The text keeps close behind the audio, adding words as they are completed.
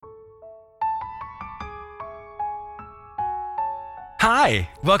Hi,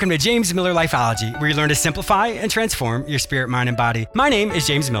 welcome to James Miller Lifeology, where you learn to simplify and transform your spirit, mind, and body. My name is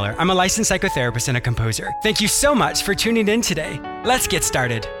James Miller. I'm a licensed psychotherapist and a composer. Thank you so much for tuning in today. Let's get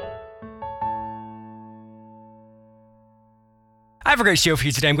started. I have a great show for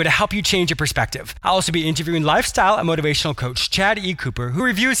you today. I'm going to help you change your perspective. I'll also be interviewing lifestyle and motivational coach Chad E. Cooper, who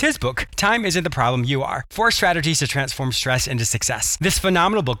reviews his book, Time Isn't the Problem, You Are: 4 Strategies to Transform Stress into Success. This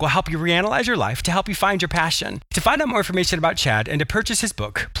phenomenal book will help you reanalyze your life to help you find your passion. To find out more information about Chad and to purchase his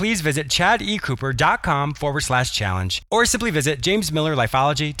book, please visit chadecooper.com/challenge or simply visit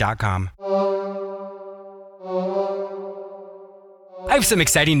jamesmillerlifeology.com. I have some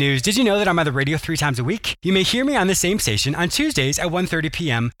exciting news. Did you know that I'm on the radio 3 times a week? You may hear me on the same station on Tuesdays at 1:30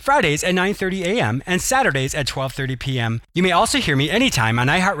 p.m., Fridays at 9:30 a.m., and Saturdays at 12:30 p.m. You may also hear me anytime on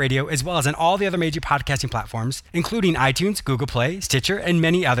iHeartRadio as well as on all the other major podcasting platforms, including iTunes, Google Play, Stitcher, and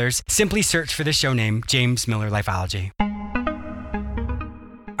many others. Simply search for the show name, James Miller Lifeology.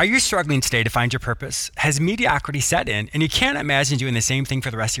 Are you struggling today to find your purpose? Has mediocrity set in and you can't imagine doing the same thing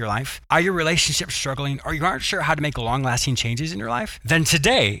for the rest of your life? Are your relationships struggling or you aren't sure how to make long-lasting changes in your life? Then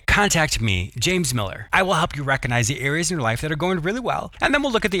today, contact me, James Miller. I will help you recognize the areas in your life that are going really well, and then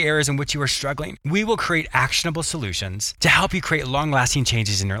we'll look at the areas in which you are struggling. We will create actionable solutions to help you create long-lasting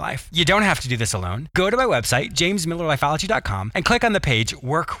changes in your life. You don't have to do this alone. Go to my website, jamesmillerlifeology.com, and click on the page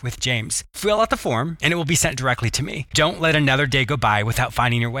Work with James. Fill out the form and it will be sent directly to me. Don't let another day go by without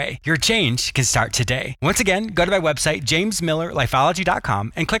finding your way. Your change can start today. Once again, go to my website,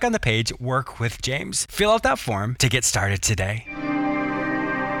 jamesmillerlifeology.com, and click on the page Work with James. Fill out that form to get started today.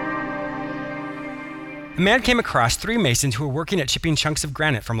 A man came across 3 masons who were working at chipping chunks of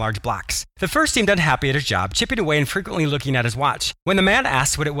granite from large blocks. The first seemed unhappy at his job, chipping away and frequently looking at his watch. When the man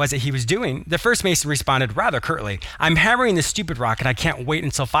asked what it was that he was doing, the first mason responded rather curtly, "I'm hammering this stupid rock and I can't wait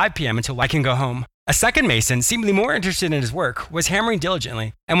until 5 p.m. until I can go home." A second mason, seemingly more interested in his work, was hammering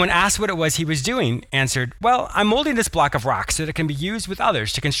diligently, and when asked what it was he was doing, answered, "Well, I'm molding this block of rock so that it can be used with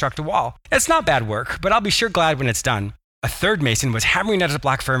others to construct a wall. It's not bad work, but I'll be sure glad when it's done." A third mason was hammering at his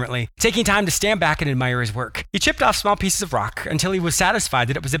block fervently, taking time to stand back and admire his work. He chipped off small pieces of rock until he was satisfied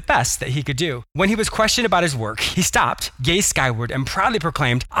that it was the best that he could do. When he was questioned about his work, he stopped, gazed skyward, and proudly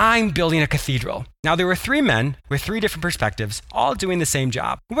proclaimed, "I'm building a cathedral." Now there were 3 men with 3 different perspectives, all doing the same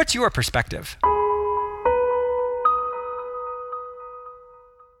job. What's your perspective?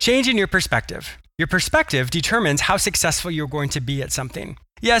 Changing your perspective. Your perspective determines how successful you're going to be at something.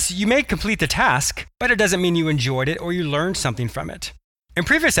 Yes, you may complete the task, but it doesn't mean you enjoyed it or you learned something from it. In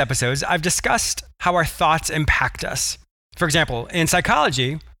previous episodes, I've discussed how our thoughts impact us. For example, in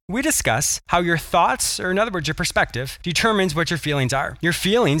psychology, we discuss how your thoughts, or in other words, your perspective, determines what your feelings are. Your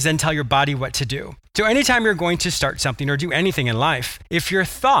feelings then tell your body what to do. So anytime you're going to start something or do anything in life, if your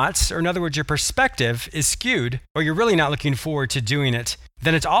thoughts, or in other words, your perspective is skewed, or you're really not looking forward to doing it,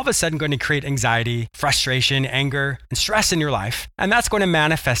 then it's all of a sudden going to create anxiety, frustration, anger, and stress in your life. And that's going to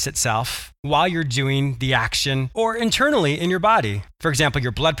manifest itself while you're doing the action or internally in your body. For example,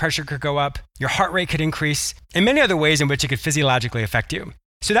 your blood pressure could go up, your heart rate could increase, and many other ways in which it could physiologically affect you.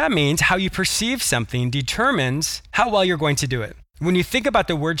 So that means how you perceive something determines how well you're going to do it. When you think about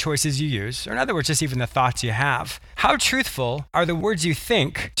the word choices you use, or in other words, just even the thoughts you have, how truthful are the words you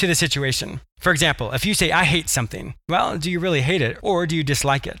think to the situation? For example, if you say, "I hate something," well, do you really hate it, or do you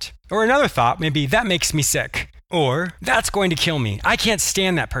dislike it? Or another thought may be, "That makes me sick," or "That's going to kill me. I can't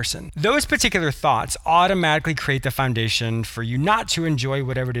stand that person." Those particular thoughts automatically create the foundation for you not to enjoy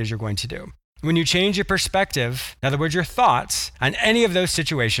whatever it is you're going to do. When you change your perspective, in other words, your thoughts, on any of those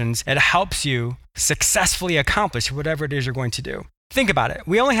situations, it helps you successfully accomplish whatever it is you're going to do. Think about it.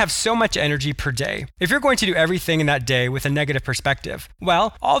 We only have so much energy per day. If you're going to do everything in that day with a negative perspective,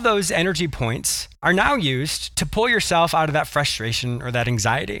 well, all those energy points are now used to pull yourself out of that frustration or that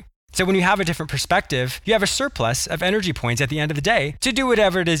anxiety. So when you have a different perspective, you have a surplus of energy points at the end of the day to do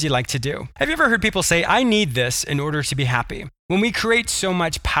whatever it is you like to do. Have you ever heard people say, "I need this in order to be happy"? When we create so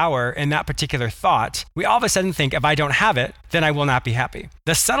much power in that particular thought, we all of a sudden think, if I don't have it, then I will not be happy.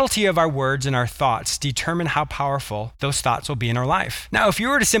 The subtlety of our words and our thoughts determine how powerful those thoughts will be in our life. Now, if you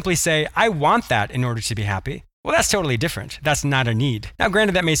were to simply say, "I want that in order to be happy," well, that's totally different. That's not a need. Now,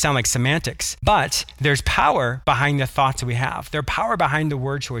 granted, that may sound like semantics, but there's power behind the thoughts we have. There's power behind the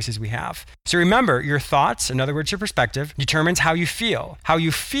word choices we have. So remember, your thoughts, in other words, your perspective, determines how you feel. How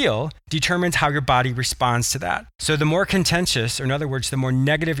you feel determines how your body responds to that. So the more contentious, or in other words, the more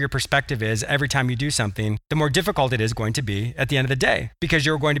negative your perspective is every time you do something, the more difficult it is going to be at the end of the day, because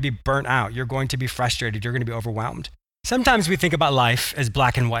you're going to be burnt out. You're going to be frustrated. You're going to be overwhelmed. Sometimes we think about life as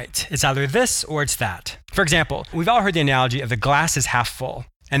black and white. It's either this or it's that. For example, we've all heard the analogy of the glass is half full.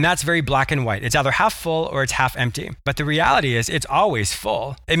 And that's very black and white. It's either half full or it's half empty. But the reality is it's always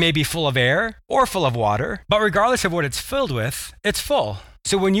full. It may be full of air or full of water, but regardless of what it's filled with, it's full.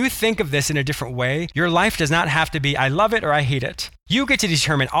 So when you think of this in a different way, your life does not have to be, I love it or I hate it. You get to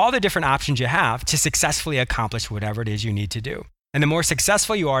determine all the different options you have to successfully accomplish whatever it is you need to do. And the more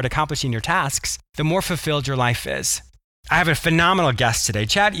successful you are at accomplishing your tasks, the more fulfilled your life is. I have a phenomenal guest today,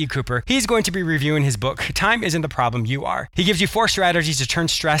 Chad E. Cooper. He's going to be reviewing his book, Time Isn't the Problem, You Are. He gives you 4 strategies to turn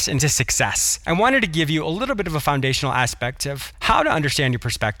stress into success. I wanted to give you a little bit of a foundational aspect of how to understand your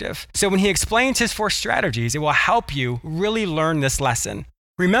perspective. So when he explains his 4 strategies, it will help you really learn this lesson.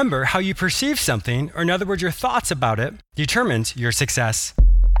 Remember, how you perceive something, or in other words, your thoughts about it, determines your success.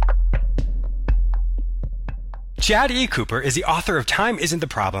 Chad E. Cooper is the author of Time Isn't the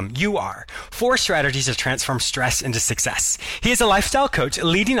Problem, You Are. 4 strategies to transform stress into success. He is a lifestyle coach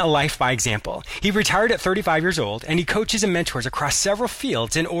leading a life by example. He retired at 35 years old, and he coaches and mentors across several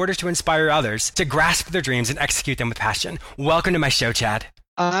fields in order to inspire others to grasp their dreams and execute them with passion. Welcome to my show, Chad.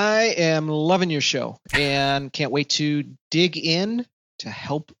 I am loving your show and can't wait to dig in to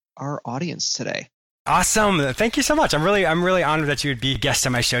help our audience today. Awesome. Thank you so much. I'm really honored that you would be a guest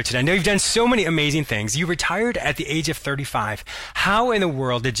on my show today. I know you've done so many amazing things. You retired at the age of 35. How in the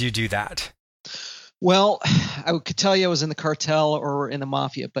world did you do that? Well, I could tell you I was in the cartel or in the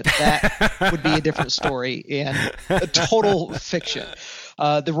mafia, but that would be a different story and a total fiction.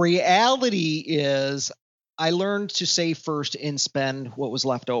 The reality is I learned to save first and spend what was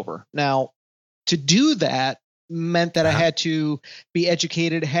left over. Now, to do that meant that I had to be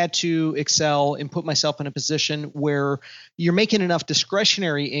educated, had to excel, and put myself in a position where you're making enough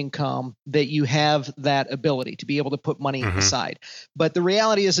discretionary income that you have that ability to be able to put money aside. But the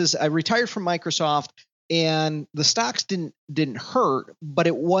reality is I retired from Microsoft, and the stocks didn't hurt, but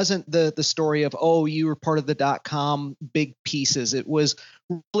it wasn't the story of, oh, you were part of the .com big pieces. It was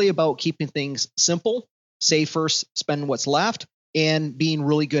really about keeping things simple, save first, spend what's left, and being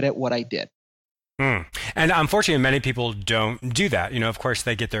really good at what I did. And unfortunately, many people don't do that. You know, of course,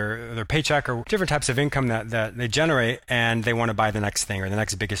 they get their paycheck or different types of income that they generate, and they want to buy the next thing or the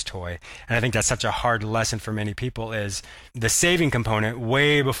next biggest toy. And I think that's such a hard lesson for many people, is the saving component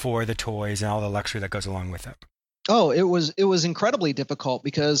way before the toys and all the luxury that goes along with it. Oh, it was incredibly difficult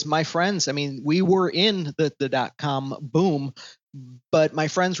because my friends, I mean, we were in the .com boom, but my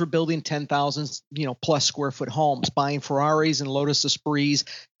friends were building 10,000, plus square foot homes, buying Ferraris and Lotus Esprits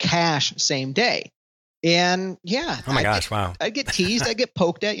cash same day. And yeah, oh my gosh, wow. I get teased, I get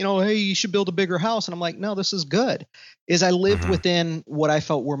poked at, hey, you should build a bigger house. And I'm like, no, this is good. I lived within what I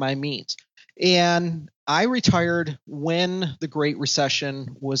felt were my means. And I retired when the Great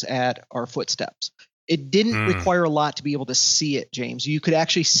Recession was at our footsteps. It didn't require a lot to be able to see it, James. You could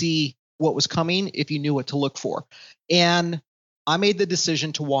actually see what was coming if you knew what to look for. And I made the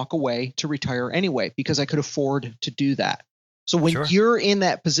decision to walk away, to retire anyway, because I could afford to do that. So when you're in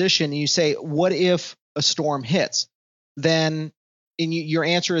that position and you say, what if a storm hits? Then your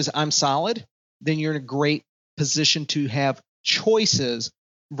answer is, I'm solid. Then you're in a great position to have choices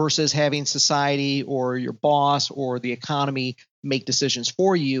versus having society or your boss or the economy make decisions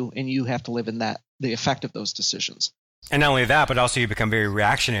for you, and you have to live in the effect of those decisions. And not only that, but also you become very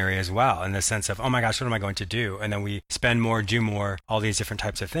reactionary as well, in the sense of, oh my gosh, what am I going to do? And then we spend more, do more, all these different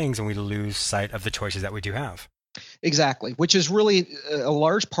types of things, and we lose sight of the choices that we do have. Exactly, which is really a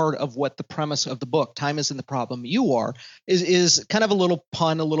large part of what the premise of the book, Time Isn't the Problem, You Are, is kind of a little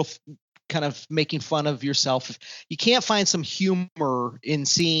pun, a little kind of making fun of yourself. You can't find some humor in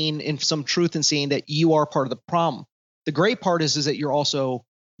some truth in seeing that you are part of the problem. The great part is that you're also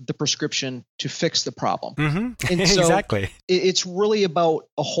the prescription to fix the problem. And so exactly. It's really about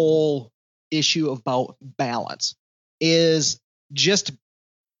a whole issue about balance, is just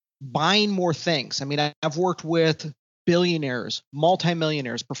buying more things. I mean, I've worked with billionaires,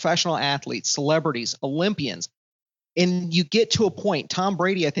 multimillionaires, professional athletes, celebrities, Olympians, and you get to a point. Tom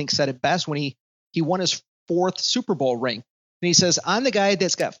Brady, I think, said it best when he won his 4th Super Bowl ring. And he says, I'm the guy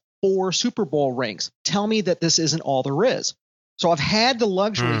that's got 4 Super Bowl rings. Tell me that this isn't all there is. So I've had the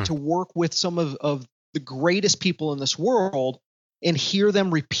luxury to work with some of the greatest people in this world and hear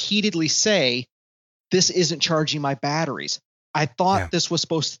them repeatedly say, this isn't charging my batteries. I thought this was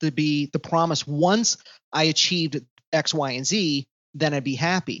supposed to be the promise. Once I achieved X, Y, and Z, then I'd be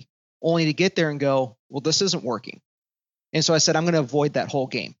happy, only to get there and go, well, this isn't working. And so I said, I'm going to avoid that whole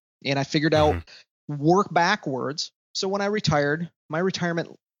game. And I figured out work backwards. So when I retired, my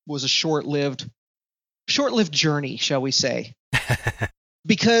retirement was a short-lived journey, shall we say.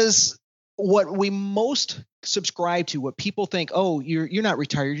 Because what we most subscribe to, what people think, oh, you're not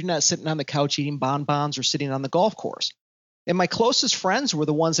retired, you're not sitting on the couch eating bonbons or sitting on the golf course. And my closest friends were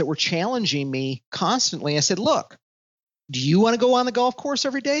the ones that were challenging me constantly. I said, look, do you want to go on the golf course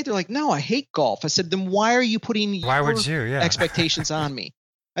every day? They're like, no, I hate golf. I said, then why are you putting your expectations on me?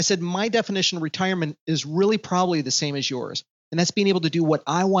 I said, my definition of retirement is really probably the same as yours. And that's being able to do what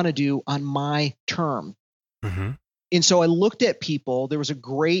I want to do on my term. Mm-hmm. And so I looked at people. There was a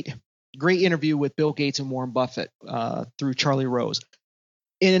great interview with Bill Gates and Warren Buffett through Charlie Rose.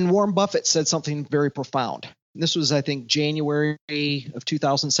 And Warren Buffett said something very profound. And this was, I think, January of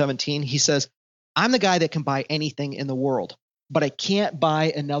 2017. He says, I'm the guy that can buy anything in the world, but I can't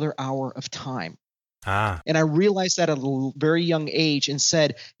buy another hour of time. And I realized that at a very young age and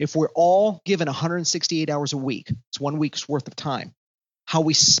said, if we're all given 168 hours a week, it's 1 week's worth of time, how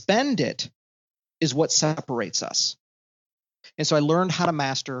we spend it is what separates us. And so I learned how to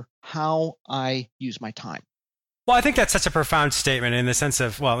master how I use my time. Well, I think that's such a profound statement in the sense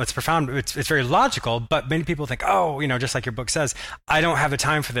of, well, it's profound, it's very logical, but many people think, oh, just like your book says, I don't have the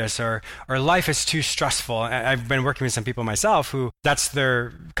time for this, or life is too stressful. I've been working with some people myself who that's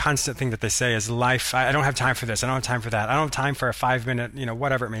their constant thing that they say is life. I don't have time for this. I don't have time for that. I don't have time for a 5-minute,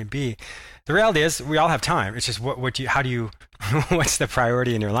 whatever it may be. The reality is we all have time. It's just what's the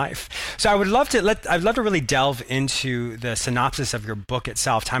priority in your life? So I'd love to really delve into the synopsis of your book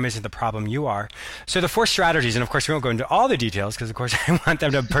itself. Time Isn't the Problem, You Are. So the 4 strategies, and of course we won't go into all the details because of course I want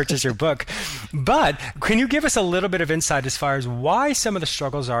them to purchase your book, but can you give us a little bit of insight as far as why some of the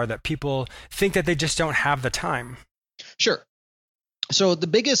struggles are that people think that they just don't have the time? Sure. So the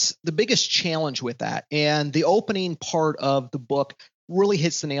biggest challenge with that, and the opening part of the book really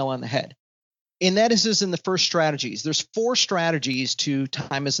hits the nail on the head. And that is in the first strategies. There's 4 strategies to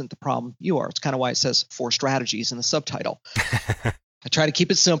Time Isn't the Problem, You Are. It's kind of why it says 4 strategies in the subtitle. I try to keep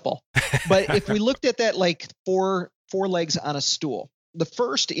it simple. But if we looked at that like four legs on a stool, the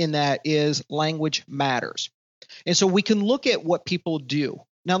first in that is language matters. And so we can look at what people do.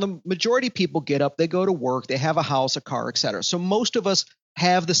 Now, the majority of people get up, they go to work, they have a house, a car, et cetera. So most of us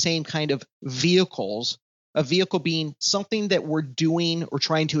have the same kind of vehicles, a vehicle being something that we're doing or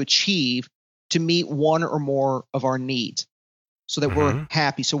trying to achieve to meet one or more of our needs so that we're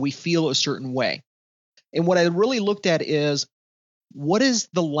happy, so we feel a certain way. And what I really looked at is, what is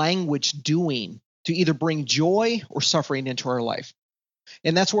the language doing to either bring joy or suffering into our life?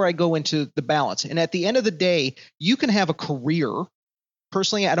 And that's where I go into the balance. And at the end of the day, you can have a career.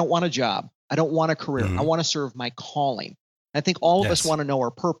 Personally, I don't want a job. I don't want a career. I want to serve my calling. I think all of us want to know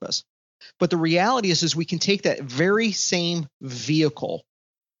our purpose. But the reality is we can take that very same vehicle,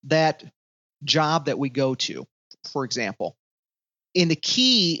 that job that we go to, for example. And the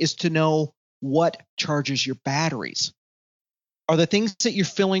key is to know what charges your batteries. Are the things that you're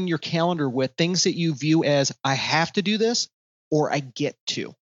filling your calendar with things that you view as, I have to do this or I get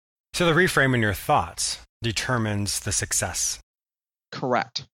to? So the reframing your thoughts determines the success.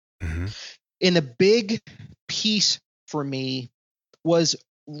 Correct. And the big piece for me was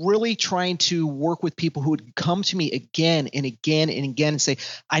really trying to work with people who would come to me again and again and again and say,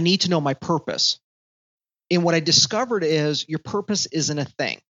 I need to know my purpose. And what I discovered is your purpose isn't a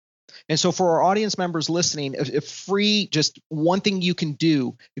thing. And so for our audience members listening, if free, just one thing you can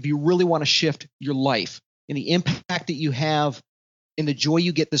do if you really want to shift your life and the impact that you have and the joy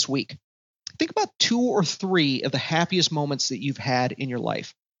you get this week, think about 2 or 3 of the happiest moments that you've had in your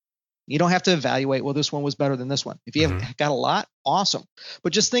life. You don't have to evaluate, well, this one was better than this one. If you have got a lot, awesome.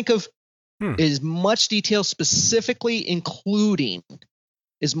 But just think of as much detail, specifically including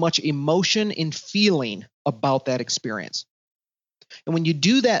as much emotion and feeling about that experience. And when you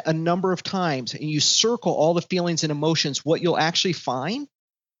do that a number of times and you circle all the feelings and emotions, what you'll actually find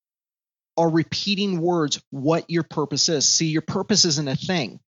are repeating words, what your purpose is. See, your purpose isn't a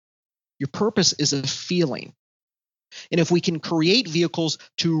thing. Your purpose is a feeling. And if we can create vehicles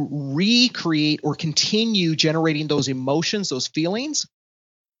to recreate or continue generating those emotions, those feelings,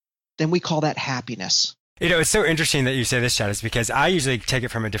 then we call that happiness. It's so interesting that you say this, Chad, is because I usually take it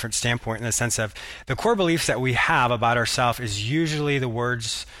from a different standpoint in the sense of the core beliefs that we have about ourselves is usually the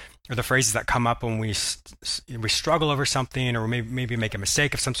words or the phrases that come up when we struggle over something or maybe make a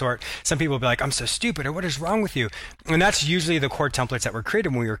mistake of some sort. Some people will be like, I'm so stupid, or what is wrong with you? And that's usually the core templates that were created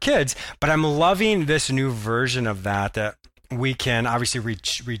when we were kids. But I'm loving this new version of that we can obviously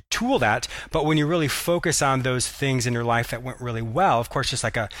retool that. But when you really focus on those things in your life that went really well, of course, just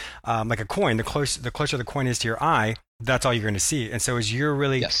like a coin, the closer the coin is to your eye, that's all you're going to see. And so as you're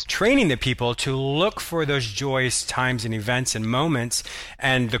really training the people to look for those joyous times and events and moments,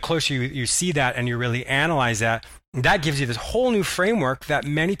 and the closer you see that and you really analyze that, that gives you this whole new framework that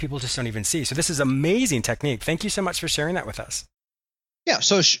many people just don't even see. So this is amazing technique. Thank you so much for sharing that with us. Yeah.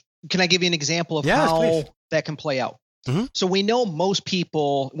 So can I give you an example of how that can play out? So we know most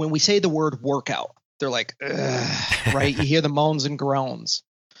people, when we say the word workout, they're like, ugh, right? You hear the moans and groans.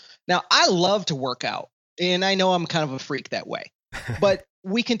 Now, I love to work out, and I know I'm kind of a freak that way. But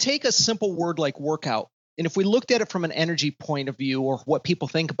we can take a simple word like workout, and if we looked at it from an energy point of view or what people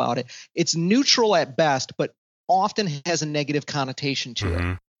think about it, it's neutral at best, but often has a negative connotation to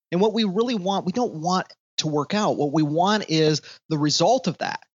it. And what we really want, we don't want to work out. What we want is the result of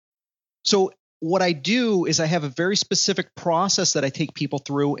that. So what I do is I have a very specific process that I take people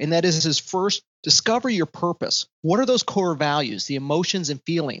through, and that is first, discover your purpose. What are those core values, the emotions and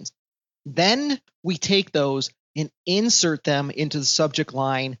feelings? Then we take those and insert them into the subject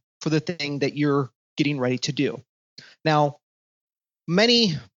line for the thing that you're getting ready to do. Now,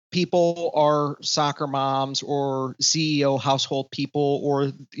 many people are soccer moms or CEO household people,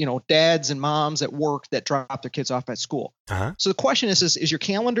 or dads and moms at work that drop their kids off at school. So the question is your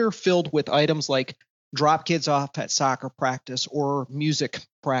calendar filled with items like drop kids off at soccer practice or music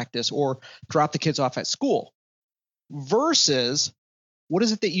practice or drop the kids off at school, versus what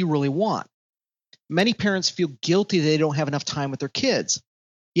is it that you really want? Many parents feel guilty they don't have enough time with their kids,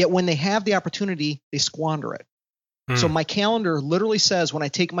 yet when they have the opportunity, they squander it. So my calendar literally says when I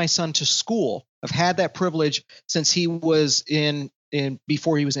take my son to school, I've had that privilege since he was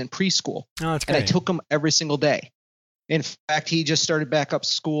before he was in preschool. Oh, that's great. And I took him every single day. In fact, he just started back up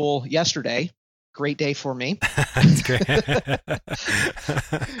school yesterday. Great day for me. That's great.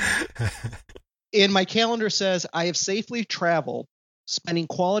 And my calendar says I have safely traveled, spending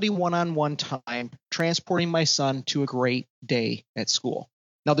quality one-on-one time, transporting my son to a great day at school.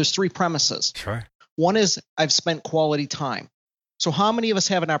 Now, there's 3 premises. Sure. One is I've spent quality time. So how many of us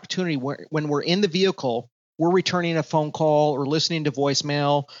have an opportunity where when we're in the vehicle, we're returning a phone call or listening to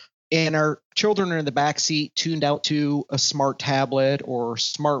voicemail, and our children are in the back seat tuned out to a smart tablet or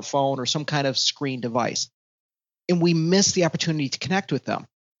smartphone or some kind of screen device, and we miss the opportunity to connect with them.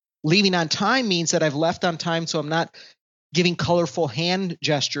 Leaving on time means that I've left on time, so I'm not giving colorful hand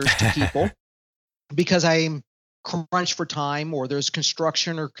gestures to people because I'm crunched for time, or there's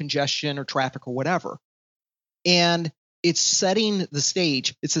construction or congestion or traffic or whatever. And it's setting the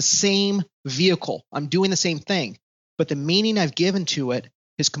stage. It's the same vehicle. I'm doing the same thing, but the meaning I've given to it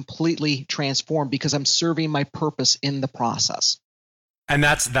is completely transformed because I'm serving my purpose in the process. And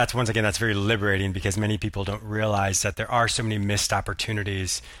that's once again, that's very liberating, because many people don't realize that there are so many missed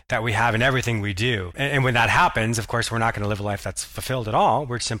opportunities that we have in everything we do. And when that happens, of course, we're not going to live a life that's fulfilled at all.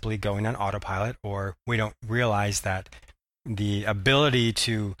 We're simply going on autopilot, or we don't realize that the ability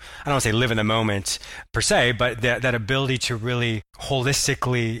to, I don't want to say live in the moment per se, but that ability to really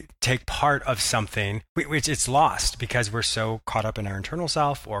holistically take part of something, which it's lost because we're so caught up in our internal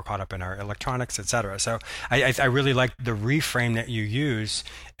self or caught up in our electronics, etc. So I really like the reframe that you use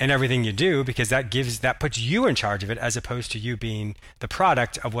in everything you do, because that puts you in charge of it, as opposed to you being the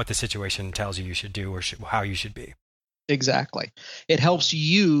product of what the situation tells you should do or how you should be. Exactly. It helps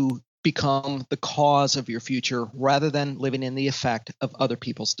you become the cause of your future rather than living in the effect of other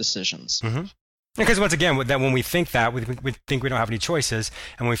people's decisions. Because once again, when we think that, we think we don't have any choices,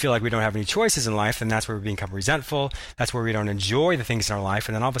 and when we feel like we don't have any choices in life, then that's where we become resentful. That's where we don't enjoy the things in our life,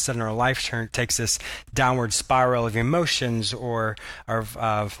 and then all of a sudden our life takes this downward spiral of emotions or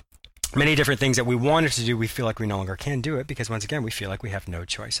of many different things that we wanted to do. We feel like we no longer can do it because, once again, we feel like we have no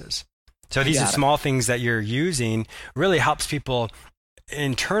choices. So these are small things that you're using really helps people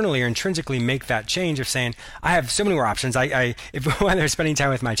internally or intrinsically make that change of saying, I have so many more options. Whether it's spending time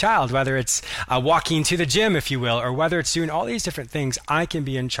with my child, whether it's walking to the gym, if you will, or whether it's doing all these different things, I can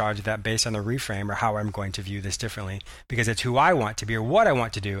be in charge of that based on the reframe or how I'm going to view this differently, because it's who I want to be or what I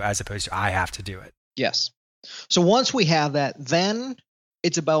want to do, as opposed to I have to do it. Yes. So once we have that, then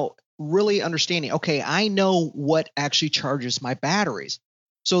it's about really understanding, okay, I know what actually charges my batteries.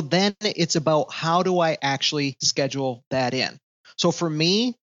 So then it's about how do I actually schedule that in? So for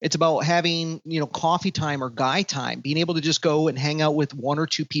me, it's about having, coffee time or guy time, being able to just go and hang out with 1 or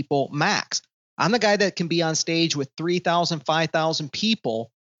 2 people max. I'm the guy that can be on stage with 3,000, 5,000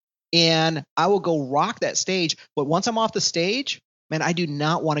 people, and I will go rock that stage. But once I'm off the stage, man, I do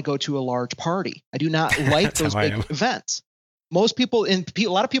not want to go to a large party. I do not like those big events. Most people, a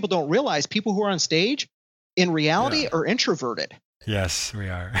lot of people don't realize people who are on stage in reality are introverted. Yes, we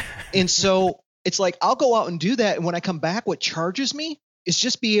are. And so it's like, I'll go out and do that. And when I come back, what charges me is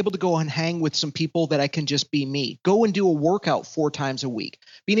just be able to go and hang with some people that I can just be me. Go and do a workout 4 times a week.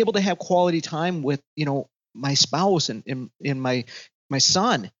 Being able to have quality time with, my spouse and my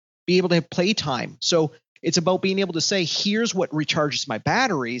son. Be able to have playtime. So it's about being able to say, here's what recharges my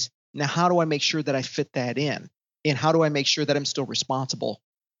batteries. Now, how do I make sure that I fit that in? And how do I make sure that I'm still responsible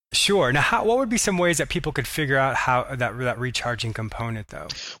Sure. Now, what would be some ways that people could figure out how that recharging component, though?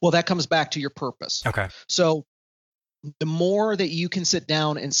 Well, that comes back to your purpose. Okay. So the more that you can sit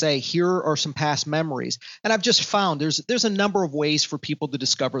down and say, here are some past memories. And I've just found there's a number of ways for people to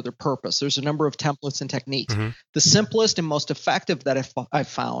discover their purpose. There's a number of templates and techniques. Mm-hmm. The simplest and most effective that I've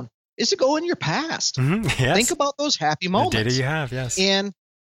found is to go in your past. Mm-hmm. Yes. Think about those happy moments. The data you have, yes. And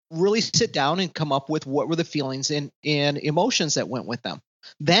really sit down and come up with what were the feelings and emotions that went with them.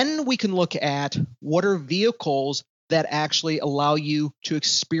 Then we can look at what are vehicles that actually allow you to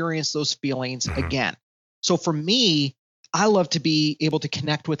experience those feelings again. So for me, I love to be able to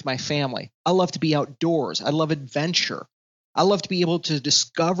connect with my family. I love to be outdoors. I love adventure. I love to be able to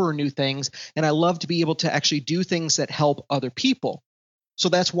discover new things, and I love to be able to actually do things that help other people. So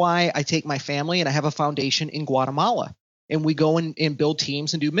that's why I take my family and I have a foundation in Guatemala, and we go and build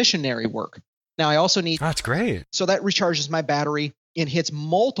teams and do missionary work. Now I also need— That's great. So that recharges my battery and hits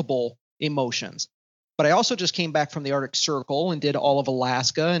multiple emotions. But I also just came back from the Arctic Circle and did all of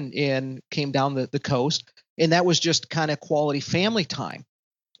Alaska and came down the coast. And that was just kind of quality family time.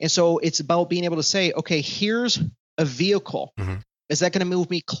 And so it's about being able to say, okay, here's a vehicle. Mm-hmm. Is that going to move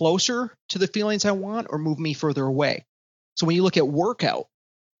me closer to the feelings I want or move me further away? So when you look at workout,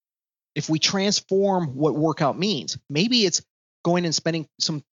 if we transform what workout means, maybe it's going and spending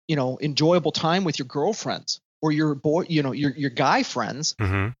some, enjoyable time with your girlfriends or your boy, your guy friends.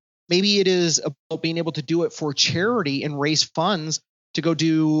 Mm-hmm. Maybe it is about being able to do it for charity and raise funds to go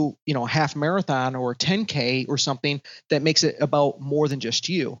do, a half marathon or a 10K or something that makes it about more than just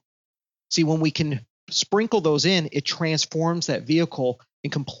you. See, when we can sprinkle those in, it transforms that vehicle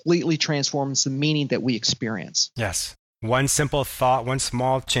and completely transforms the meaning that we experience. Yes. One simple thought, one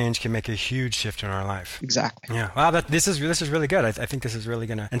small change can make a huge shift in our life. Exactly. Yeah. Wow. This is really good. I think this is really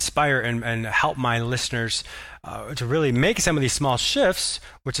going to inspire and help my listeners to really make some of these small shifts,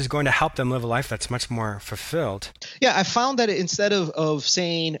 which is going to help them live a life that's much more fulfilled. Yeah. I found that instead of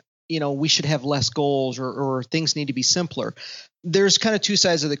saying, we should have less goals or things need to be simpler, there's kind of two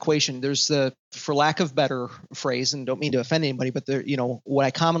sides of the equation. There's the, for lack of better phrase, and don't mean to offend anybody, but what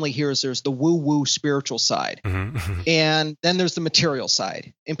I commonly hear is there's the woo-woo spiritual side. Mm-hmm. And then there's the material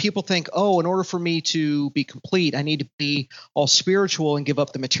side. And people think, in order for me to be complete, I need to be all spiritual and give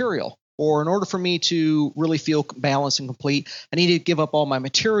up the material. Or in order for me to really feel balanced and complete, I need to give up all my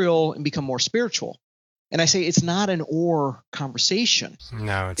material and become more spiritual. And I say it's not an or conversation.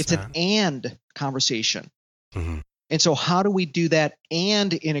 No, it's not. An and conversation. Mm-hmm. And so how do we do that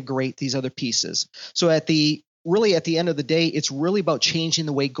and integrate these other pieces? So at the end of the day, it's really about changing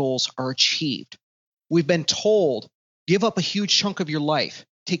the way goals are achieved. We've been told, give up a huge chunk of your life,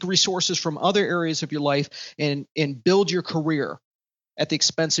 take resources from other areas of your life and build your career at the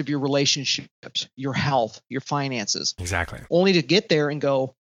expense of your relationships, your health, your finances. Exactly. Only to get there and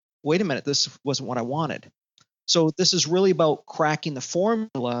go, wait a minute, this wasn't what I wanted. So this is really about cracking the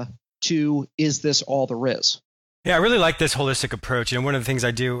formula to, is this all there is? Yeah, I really like this holistic approach. One of the things I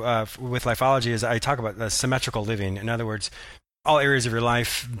do with Lifeology is I talk about the symmetrical living. In other words, all areas of your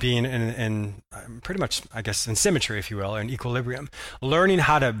life being in pretty much, I guess, in symmetry, if you will, in equilibrium. Learning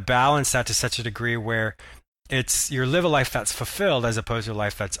how to balance that to such a degree where you live a life that's fulfilled as opposed to a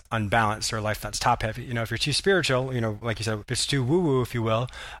life that's unbalanced or a life that's top heavy. If you're too spiritual, like you said, it's too woo woo, if you will,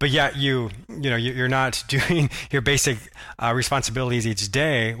 but yet you're not doing your basic responsibilities each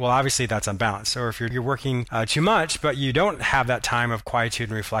day. Well, obviously that's unbalanced. Or if you're working too much, but you don't have that time of quietude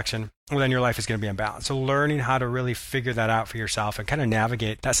and reflection, well, then your life is going to be unbalanced. So learning how to really figure that out for yourself and kind of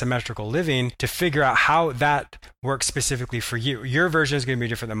navigate that symmetrical living to figure out how that works specifically for you. Your version is going to be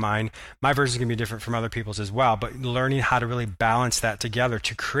different than mine. My version is going to be different from other people's as well, but learning how to really balance that together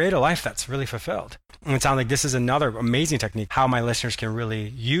to create a life that's really fulfilled. And it sounds like this is another amazing technique, how my listeners can really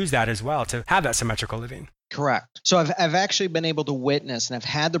use that as well to have that symmetrical living. Correct. So I've actually been able to witness, and I've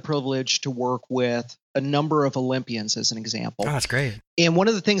had the privilege to work with a number of Olympians as an example. Oh, that's great. And one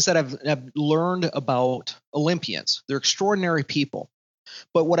of the things that I've learned about Olympians, they're extraordinary people.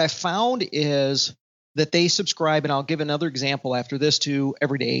 But what I found is that they subscribe, and I'll give another example after this, to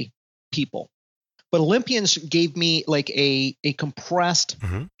everyday people. But Olympians gave me like a compressed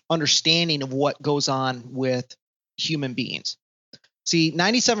understanding of what goes on with human beings. See,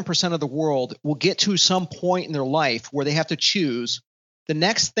 97% of the world will get to some point in their life where they have to choose the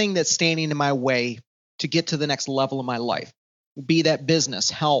next thing that's standing in my way to get to the next level of my life, be that business,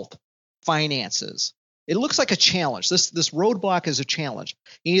 health, finances. It looks like a challenge. This roadblock is a challenge.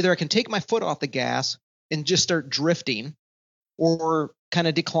 Either I can take my foot off the gas and just start drifting, or kind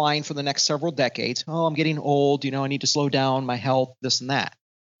of decline for the next several decades. Oh, I'm getting old. I need to slow down my health, this and that.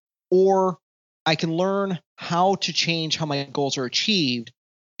 Or I can learn how to change how my goals are achieved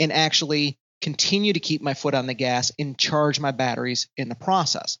and actually continue to keep my foot on the gas and charge my batteries in the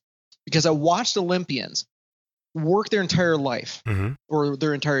process. Because I watched Olympians work their entire life or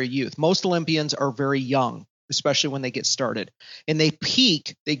their entire youth. Most Olympians are very young, especially when they get started. And they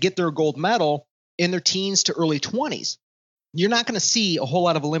peak, they get their gold medal in their teens to early 20s. You're not going to see a whole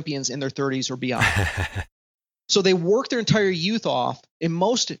lot of Olympians in their 30s or beyond. So they work their entire youth off, and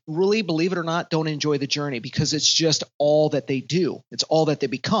most really, believe it or not, don't enjoy the journey because it's just all that they do. It's all that they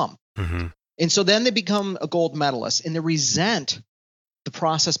become. And so then they become a gold medalist, and they resent the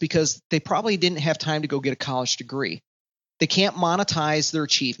process because they probably didn't have time to go get a college degree. They can't monetize their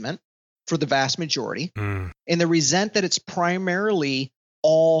achievement for the vast majority, and they resent that it's primarily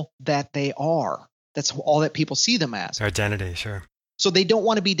all that they are. That's all that people see them as. Their identity, sure. So they don't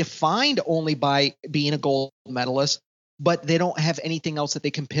want to be defined only by being a gold medalist, but they don't have anything else that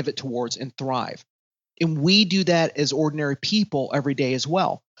they can pivot towards and thrive. And we do that as ordinary people every day as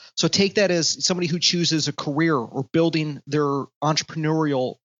well. So take that as somebody who chooses a career or building their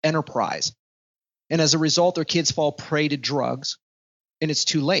entrepreneurial enterprise. And as a result, their kids fall prey to drugs, and it's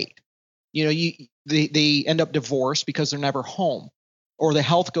too late. They end up divorced because they're never home, or the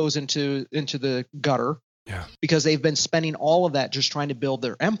health goes into the gutter. Yeah. Because they've been spending all of that just trying to build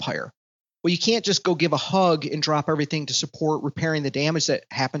their empire. Well, you can't just go give a hug and drop everything to support repairing the damage that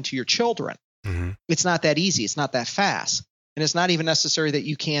happened to your children. It's not that easy. It's not that fast. And it's not even necessary that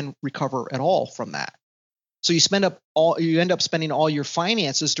you can recover at all from that. So you end up spending all your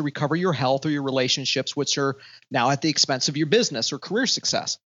finances to recover your health or your relationships, which are now at the expense of your business or career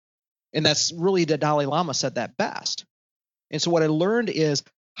success. And that's really, the Dalai Lama said that best. And so what I learned is,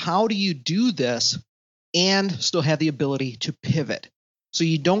 how do you do this and still have the ability to pivot? So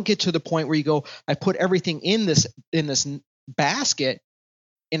you don't get to the point where you go, I put everything in this basket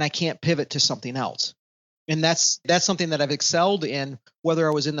and I can't pivot to something else. And that's something that I've excelled in, whether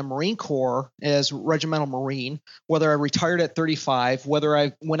I was in the Marine Corps as regimental Marine, whether I retired at 35, whether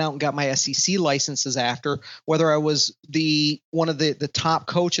I went out and got my SEC licenses after, whether I was one of the top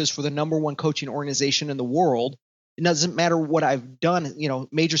coaches for the number one coaching organization in the world. It doesn't matter what I've done,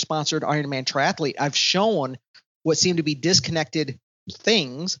 major sponsored Ironman triathlete. I've shown what seem to be disconnected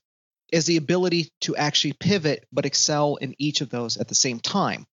things as the ability to actually pivot, but excel in each of those at the same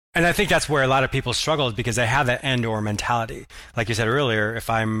time. And I think that's where a lot of people struggle, because they have that and/or mentality. Like you said earlier, if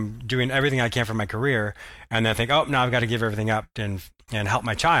I'm doing everything I can for my career and then think, oh, now I've got to give everything up and help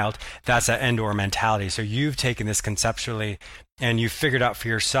my child, that's that and/or mentality. So you've taken this conceptually and you figured out for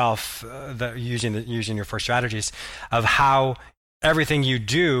yourself, using your 4 strategies of how everything you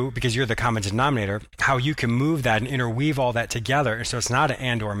do, because you're the common denominator, how you can move that and interweave all that together. So it's not an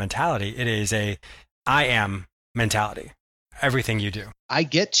and/or mentality. It is a I am mentality. Everything you do. I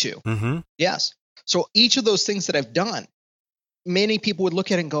get to. Yes. So each of those things that I've done, many people would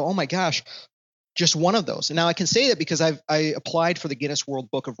look at it and go, oh my gosh, just one of those. And now I can say that because I applied for the Guinness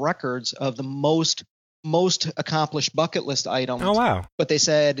World Book of Records of the most accomplished bucket list items. Oh, wow. But they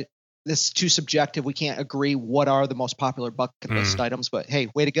said, this is too subjective. We can't agree what are the most popular bucket list items, but hey,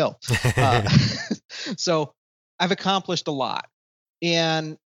 way to go. So I've accomplished a lot.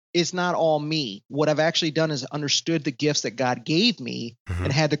 And it's not all me. What I've actually done is understood the gifts that God gave me and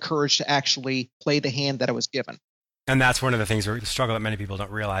had the courage to actually play the hand that I was given. And that's one of the things, the struggle that many people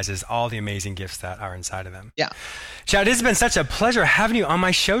don't realize, is all the amazing gifts that are inside of them. Yeah. Chad, it has been such a pleasure having you on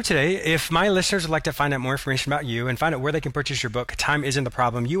my show today. If my listeners would like to find out more information about you and find out where they can purchase your book, Time Isn't the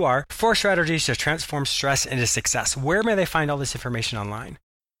Problem, You Are, 4 Strategies to Transform Stress into Success, where may they find all this information online?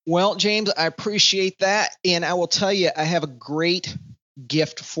 Well, James, I appreciate that. And I will tell you, I have a great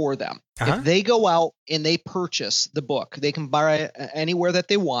gift for them. If they go out and they purchase the book, they can buy it anywhere that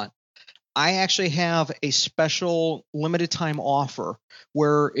they want. I actually have a special limited time offer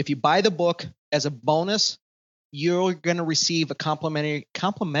where if you buy the book as a bonus, you're going to receive a complimentary,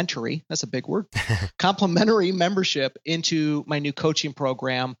 that's a big word, complimentary membership into my new coaching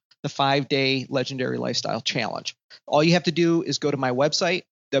program, the 5-day Legendary Lifestyle Challenge. All you have to do is go to my website,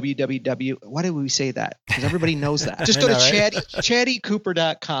 why did we say that? Because everybody knows that. Just go to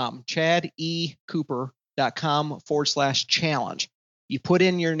chadeCooper.com, chadeCooper.com/challenge. You put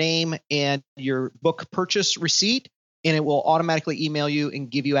in your name and your book purchase receipt, and it will automatically email you and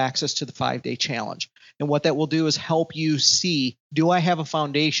give you access to the 5-day challenge. And what that will do is help you see, do I have a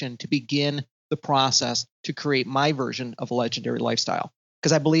foundation to begin the process to create my version of a legendary lifestyle?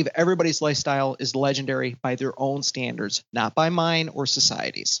 Because I believe everybody's lifestyle is legendary by their own standards, not by mine or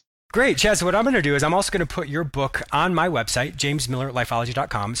society's. Great, Chad. So what I'm going to do is I'm also going to put your book on my website,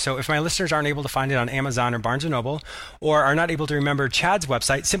 jamesmillerlifeology.com. So if my listeners aren't able to find it on Amazon or Barnes & Noble, or are not able to remember Chad's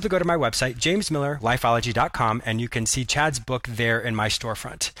website, simply go to my website, jamesmillerlifeology.com, and you can see Chad's book there in my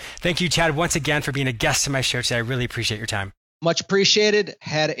storefront. Thank you, Chad, once again for being a guest on my show today. I really appreciate your time. Much appreciated.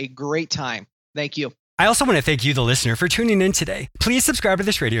 Had a great time. Thank you. I also want to thank you, the listener, for tuning in today. Please subscribe to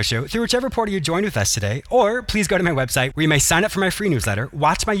this radio show through whichever portal you joined with us today, or please go to my website where you may sign up for my free newsletter,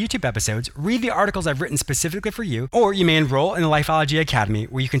 watch my YouTube episodes, read the articles I've written specifically for you, or you may enroll in the Lifeology Academy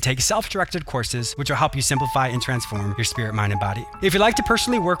where you can take self-directed courses which will help you simplify and transform your spirit, mind, and body. If you'd like to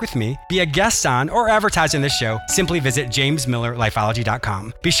personally work with me, be a guest on, or advertise on this show, simply visit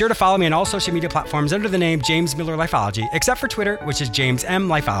jamesmillerlifeology.com. Be sure to follow me on all social media platforms under the name James Miller Lifeology, except for Twitter, which is James M.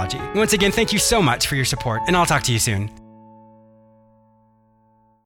 Lifeology. Once again, thank you so much for your support, and I'll talk to you soon.